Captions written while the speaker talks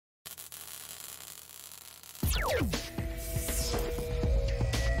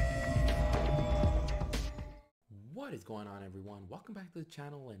What is going on, everyone? Welcome back to the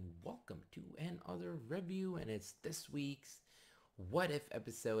channel and welcome to another review, and it's this week's What If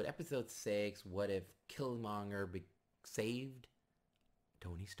episode, episode 6, What If Killmonger saved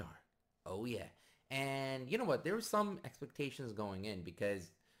Tony Stark. Oh yeah. And you know what? There were some expectations going in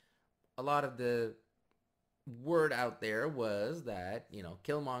because a lot of the word out there was that, you know,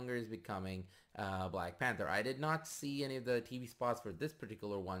 Killmonger is becoming Black Panther. I did not see any of the TV spots for this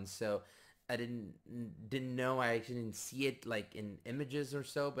particular one, so I didn't know. I actually didn't see it like in images or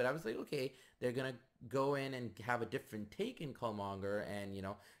so, but I was like, okay, they're gonna go in and have a different take in Killmonger and, you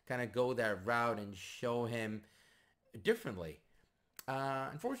know, kind of go that route and show him differently.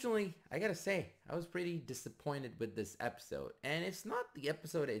 Unfortunately, I gotta say, I was pretty disappointed with this episode. And it's not the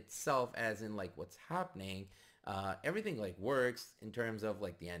episode itself as in like what's happening. Everything like works in terms of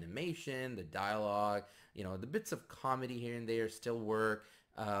like the animation, the dialogue, you know, the bits of comedy here and there still work.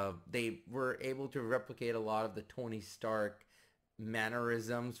 They were able to replicate a lot of the Tony Stark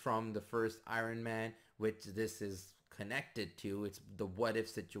mannerisms from the first Iron Man, which this is connected to. It's the what if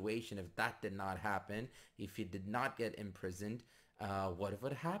situation. If that did not happen, if he did not get imprisoned, what if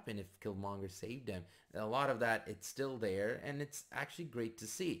it happened if Killmonger saved him? And a lot of that, it's still there, and it's actually great to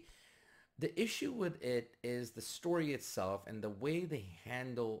see. The issue with it is the story itself and the way they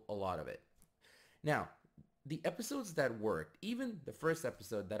handle a lot of it. Now, the episodes that worked, even the first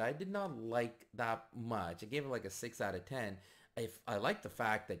episode that I did not like that much, I gave it like a 6 out of 10. If I like the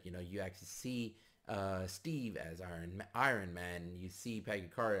fact that, you know, you actually see Steve as Iron Man, and you see Peggy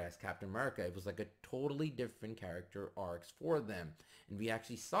Carter as Captain America. It was like a totally different character arcs for them, and we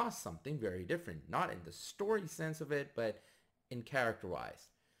actually saw something very different, not in the story sense of it, but in character wise.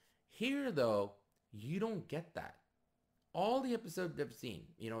 Here though, you don't get that. All the episodes I've seen,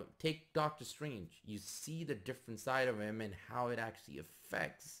 you know, take Doctor Strange, you see the different side of him and how it actually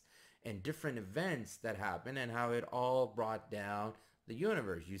affects and different events that happen and how it all brought down the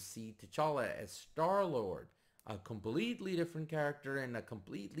universe. You see T'Challa as Star-Lord, a completely different character and a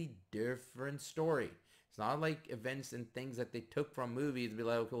completely different story. It's not like events and things that they took from movies and be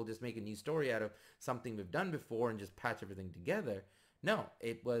like, okay, we'll just make a new story out of something we've done before and just patch everything together. No,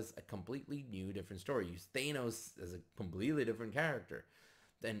 it was a completely new, different story. You Thanos as a completely different character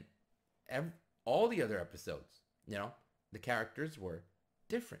than all the other episodes. You know, the characters were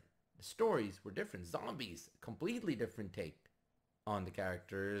different. The stories were different. Zombies, completely different take on the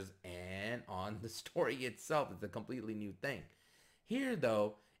characters and on the story itself. It's a completely new thing. Here,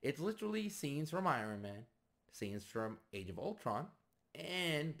 though, it's literally scenes from Iron Man, scenes from Age of Ultron,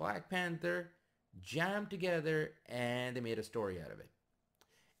 and Black Panther jammed together, and they made a story out of it.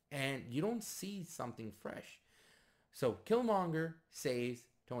 And you don't see something fresh. So Killmonger saves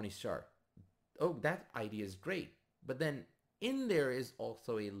Tony Stark. Oh, that idea is great. But then in there is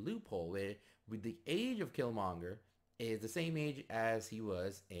also a loophole where with the age of Killmonger is the same age as he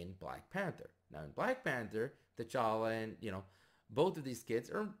was in Black Panther. Now in Black Panther, T'Challa and, you know, both of these kids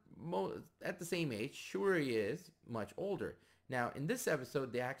are at the same age. Shuri is much older. Now in this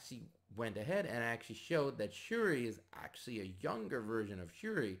episode, they actually went ahead and actually showed that Shuri is actually a younger version of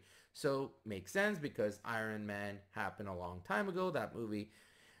Shuri. So makes sense because Iron Man happened a long time ago. That movie,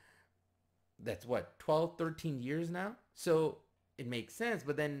 that's what, 12, 13 years now? So it makes sense.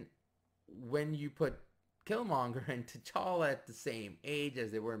 But then when you put Killmonger and T'Challa at the same age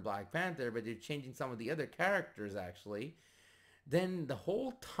as they were in Black Panther, but you're changing some of the other characters actually, then the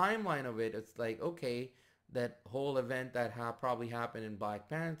whole timeline of it, it's like, okay, that whole event that probably happened in Black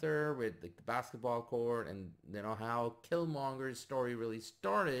Panther with the basketball court and, you know, how Killmonger's story really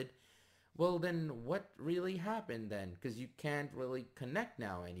started, well, then what really happened then? Because you can't really connect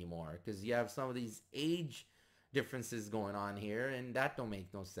now anymore because you have some of these age differences going on here, and that don't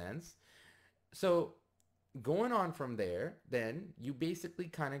make no sense. So going on from there, then you basically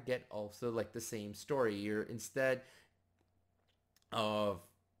kind of get also like the same story. You're instead of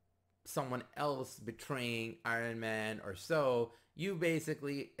someone else betraying Iron Man or so, you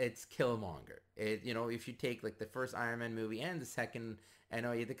basically, it's Killmonger. It, you know, if you take like the first Iron Man movie and the second, I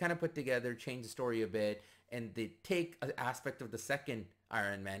know they kind of put together, change the story a bit, and they take an aspect of the second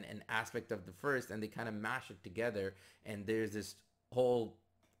Iron Man and aspect of the first, and they kind of mash it together, and there's this whole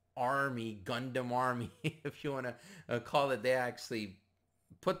army, Gundam army, if you want to call it. They actually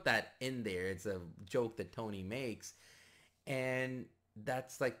put that in there. It's a joke that Tony makes. And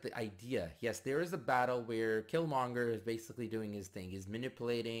that's like the idea. Yes, there is a battle where Killmonger is basically doing his thing. He's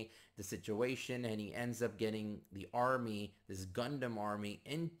manipulating the situation and he ends up getting the army, this Gundam army,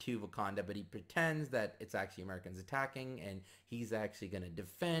 into Wakanda, but he pretends that it's actually Americans attacking and he's actually going to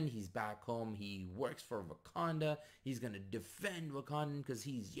defend. He's back home. He works for Wakanda. He's going to defend Wakanda because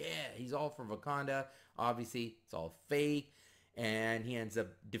he's all for Wakanda. Obviously, it's all fake. And he ends up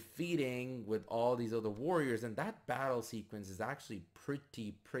defeating with all these other warriors, and that battle sequence is actually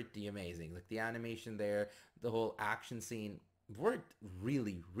pretty amazing. Like the animation there, the whole action scene worked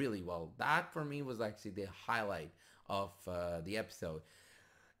really well. That for me was actually the highlight of the episode.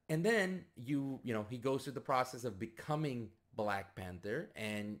 And then he goes through the process of becoming Black Panther,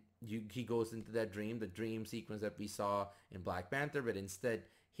 and he goes into that the dream sequence that we saw in Black Panther, but instead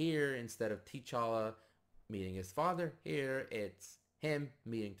of T'Challa meeting his father, here it's him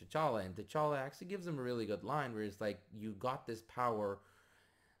meeting T'Challa, and T'Challa actually gives him a really good line where it's like, you got this power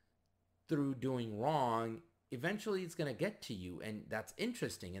through doing wrong, eventually it's gonna get to you, and that's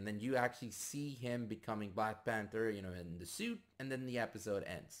interesting. And then you actually see him becoming Black Panther, in the suit, and then the episode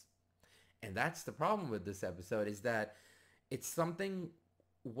ends. And that's the problem with this episode, is that it's something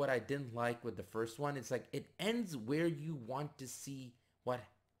what I didn't like with the first one. It's like it ends where you want to see what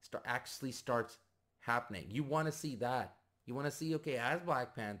actually starts happening. You want to see that. You want to see, okay, as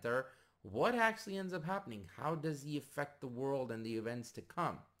Black Panther, what actually ends up happening? How does he affect the world and the events to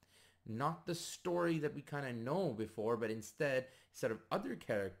come? Not the story that we kind of know before, but instead of other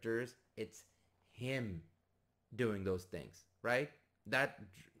characters, it's him doing those things, right? That,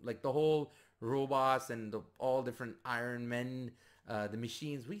 like the whole robots and all different Iron Men, the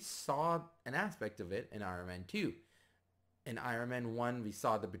machines, we saw an aspect of it in Iron Man 2. In Iron Man 1, we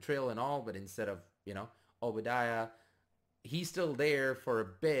saw the betrayal and all, but instead of, Obadiah, he's still there for a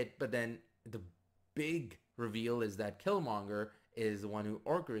bit, but then the big reveal is that Killmonger is the one who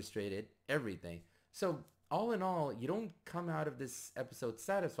orchestrated everything. So all in all, you don't come out of this episode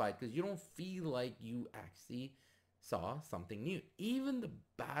satisfied because you don't feel like you actually saw something new. Even the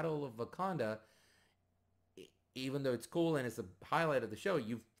Battle of Wakanda, even though it's cool and it's a highlight of the show,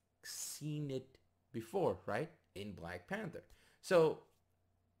 you've seen it before, right? In Black Panther. So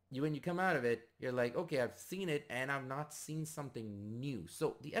when you come out of it, you're like, okay, I've seen it and I've not seen something new.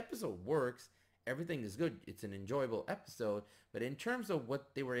 So the episode works. Everything is good. It's an enjoyable episode. But in terms of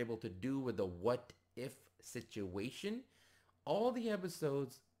what they were able to do with the what if situation, all the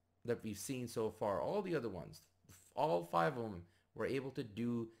episodes that we've seen so far, all the other ones, all 5 of them were able to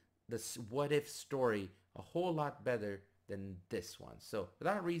do this what if story a whole lot better than this one. So for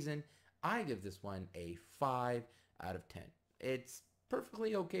that reason, I give this one a 5 out of 10. It's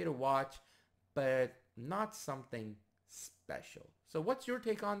perfectly okay to watch, but not something special. So what's your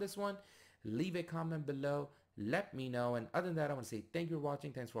take on this one? Leave a comment below. Let me know. And other than that, I want to say thank you for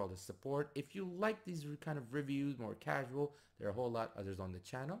watching. Thanks for all the support. If you like these kind of reviews, more casual, there are a whole lot others on the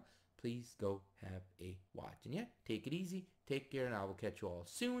channel. Please go have a watch. And yeah, take it easy. Take care, and I will catch you all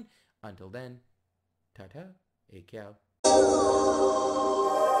soon. Until then, ta-ta, a cow.